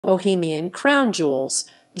Bohemian Crown Jewels.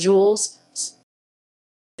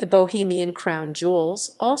 The Bohemian Crown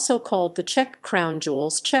Jewels, also called the Czech Crown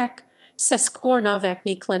Jewels, Czech, české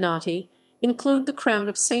korunovační klenoty, include the Crown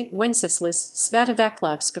of Saint Wenceslas,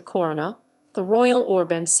 Svatováclavská koruna, the royal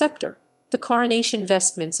orb and sceptre, the coronation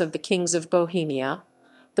vestments of the Kings of Bohemia,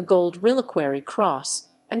 the gold reliquary cross,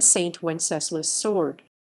 and Saint Wenceslas' sword.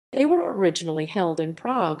 They were originally held in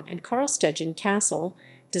Prague and Karlštejn Castle,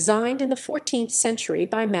 designed in the 14th century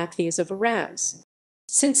by Matthias of Arras.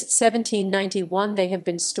 Since 1791 they have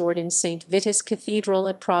been stored in St. Vitus Cathedral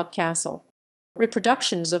at Prague Castle.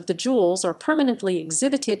 Reproductions of the jewels are permanently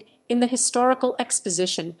exhibited in the historical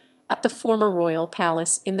exposition at the former royal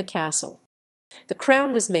palace in the castle. The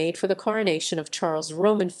crown was made for the coronation of Charles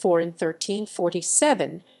Roman IV in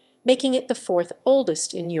 1347, making it the fourth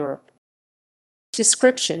oldest in Europe.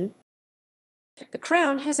 Description: the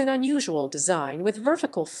crown has an unusual design with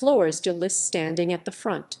vertical fleurs de lis standing at the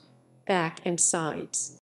front, back, and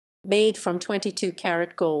sides. Made from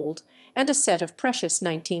 22-karat gold and a set of precious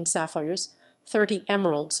 19 sapphires, 30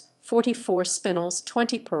 emeralds, 44 spinels,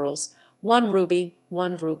 20 pearls, 1 ruby,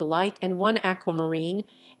 1 rubellite, and 1 aquamarine,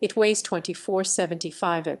 it weighs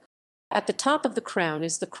 24.75. At the top of the crown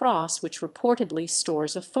is the cross, which reportedly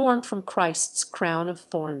stores a thorn from Christ's crown of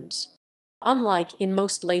thorns. Unlike in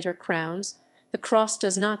most later crowns, the cross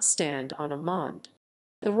does not stand on a mond.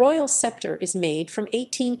 The royal sceptre is made from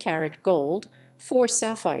 18-karat gold, 4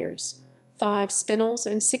 sapphires, 5 spinels,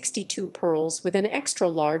 and 62 pearls, with an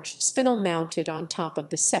extra-large spinel mounted on top of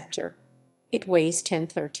the sceptre. It weighs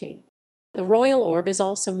 1013. The royal orb is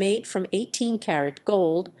also made from 18-karat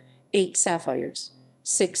gold, 8 sapphires,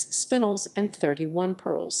 6 spinels, and 31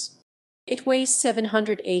 pearls. It weighs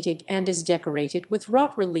 780 and is decorated with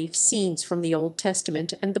wrought relief scenes from the Old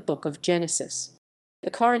Testament and the Book of Genesis.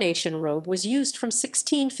 The coronation robe was used from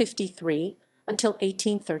 1653 until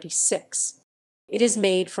 1836. It is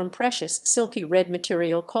made from precious silky red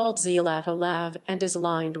material called zlato lav and is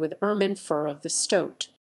lined with ermine fur of the stoat.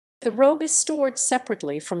 The robe is stored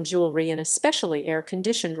separately from jewelry in a specially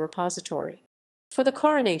air-conditioned repository. For the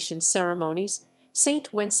coronation ceremonies,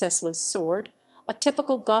 Saint Wenceslas' sword, a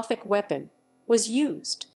typical Gothic weapon, was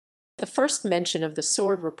used. The first mention of the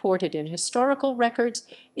sword reported in historical records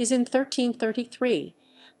is in 1333,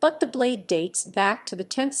 but the blade dates back to the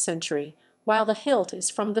 10th century, while the hilt is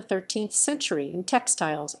from the 13th century and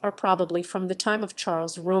textiles are probably from the time of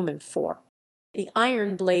Charles Roman IV. The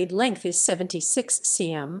iron blade length is 76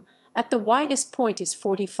 cm, at the widest point is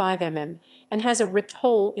 45 mm, and has a ripped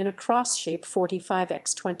hole in a cross shape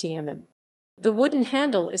 45x 20 mm. The wooden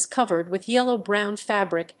handle is covered with yellow-brown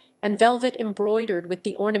fabric and velvet embroidered with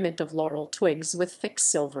the ornament of laurel twigs with thick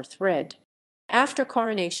silver thread. After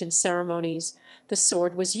coronation ceremonies, the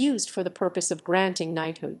sword was used for the purpose of granting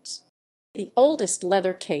knighthoods. The oldest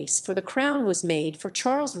leather case for the crown was made for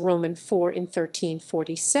Charles Roman IV in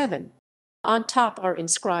 1347. On top are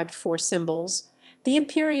inscribed 4 symbols: the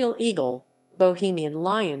imperial eagle, Bohemian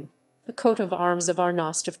lion, the coat of arms of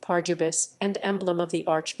Arnost of Pardubice, and emblem of the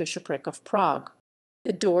Archbishopric of Prague.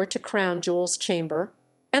 The door to Crown Jewels chamber,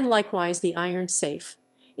 and likewise the iron safe,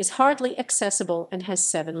 is hardly accessible and has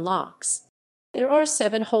 7 locks. There are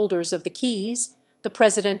 7 holders of the keys: the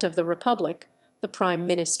President of the Republic, the Prime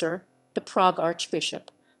Minister, the Prague Archbishop,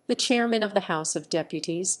 the Chairman of the House of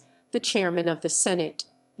Deputies, the Chairman of the Senate,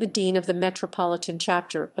 the Dean of the Metropolitan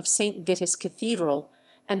Chapter of St. Vitus Cathedral,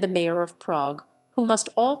 and the Mayor of Prague, who must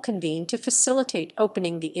all convene to facilitate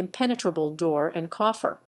opening the impenetrable door and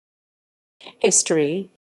coffer. History.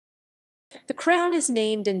 The crown is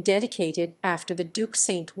named and dedicated after the Duke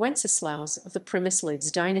Saint Wenceslas of the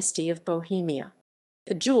Přemyslids dynasty of Bohemia.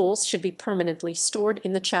 The jewels should be permanently stored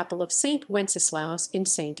in the chapel of Saint Wenceslas in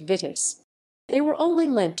St. Vitus. They were only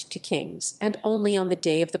lent to kings, and only on the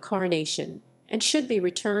day of the coronation, and should be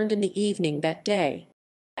returned in the evening that day.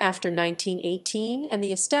 After 1918 and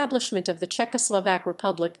the establishment of the Czechoslovak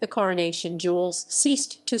Republic, the coronation jewels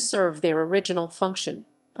ceased to serve their original function,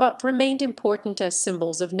 but remained important as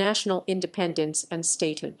symbols of national independence and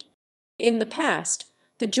statehood. In the past,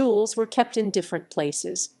 the jewels were kept in different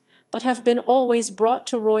places, but have been always brought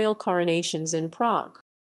to royal coronations in Prague.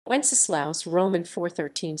 Wenceslas Roman IV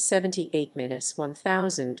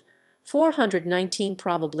 1378–1419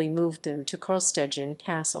 probably moved them to Karlštejn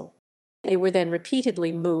Castle. They were then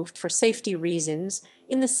repeatedly moved for safety reasons.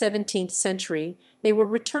 In the 17th century, they were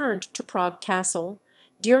returned to Prague Castle.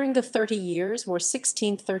 During the 30 Years' War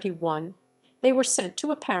 1631, they were sent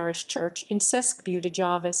to a parish church in České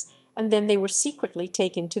Budějovice, and then they were secretly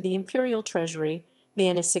taken to the imperial treasury,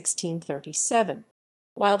 Vienna 1637.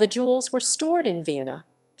 While the jewels were stored in Vienna,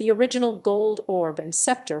 the original gold orb and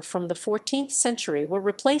sceptre from the 14th century were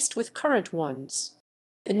replaced with current ones.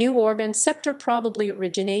 The new orb and sceptre probably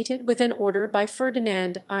originated with an order by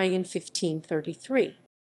Ferdinand I in 1533.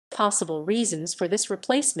 Possible reasons for this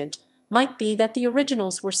replacement might be that the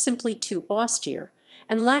originals were simply too austere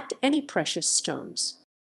and lacked any precious stones.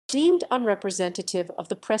 Deemed unrepresentative of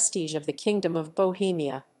the prestige of the Kingdom of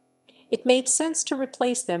Bohemia, it made sense to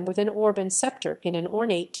replace them with an orb and sceptre in an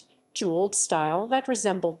ornate, jewelled style that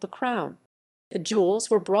resembled the crown. The jewels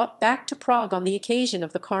were brought back to Prague on the occasion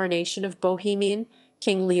of the coronation of Bohemian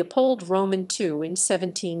King Leopold Roman II in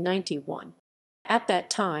 1791. At that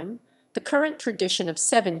time, the current tradition of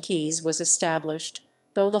 7 keys was established,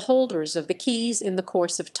 though the holders of the keys in the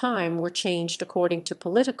course of time were changed according to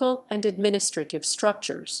political and administrative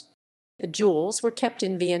structures. The jewels were kept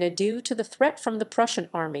in Vienna due to the threat from the Prussian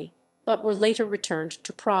army, but were later returned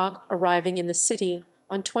to Prague, arriving in the city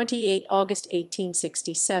on 28 August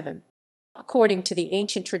 1867. According to the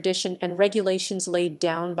ancient tradition and regulations laid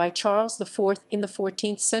down by Charles IV in the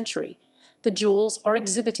 14th century, the jewels are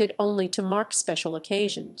exhibited only to mark special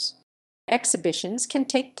occasions. Exhibitions can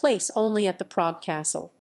take place only at the Prague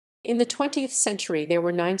Castle. In the 20th century there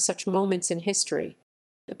were 9 such moments in history.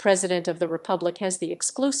 The President of the Republic has the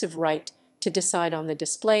exclusive right to decide on the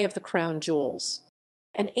display of the crown jewels.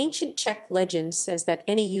 An ancient Czech legend says that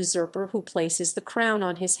any usurper who places the crown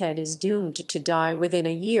on his head is doomed to die within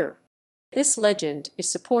a year. This legend is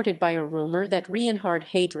supported by a rumor that Reinhard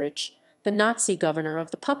Heydrich, the Nazi governor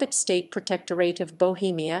of the puppet state protectorate of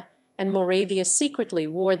Bohemia and Moravia, secretly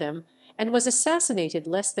wore them and was assassinated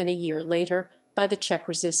less than a year later by the Czech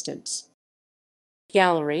resistance.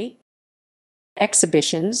 Gallery.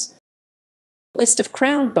 Exhibitions. List of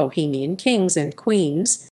crowned Bohemian kings and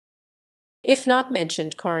queens. If not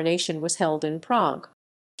mentioned, coronation was held in Prague.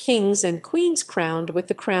 Kings and queens crowned with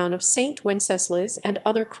the crown of Saint Wenceslas and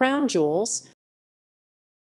other crown jewels,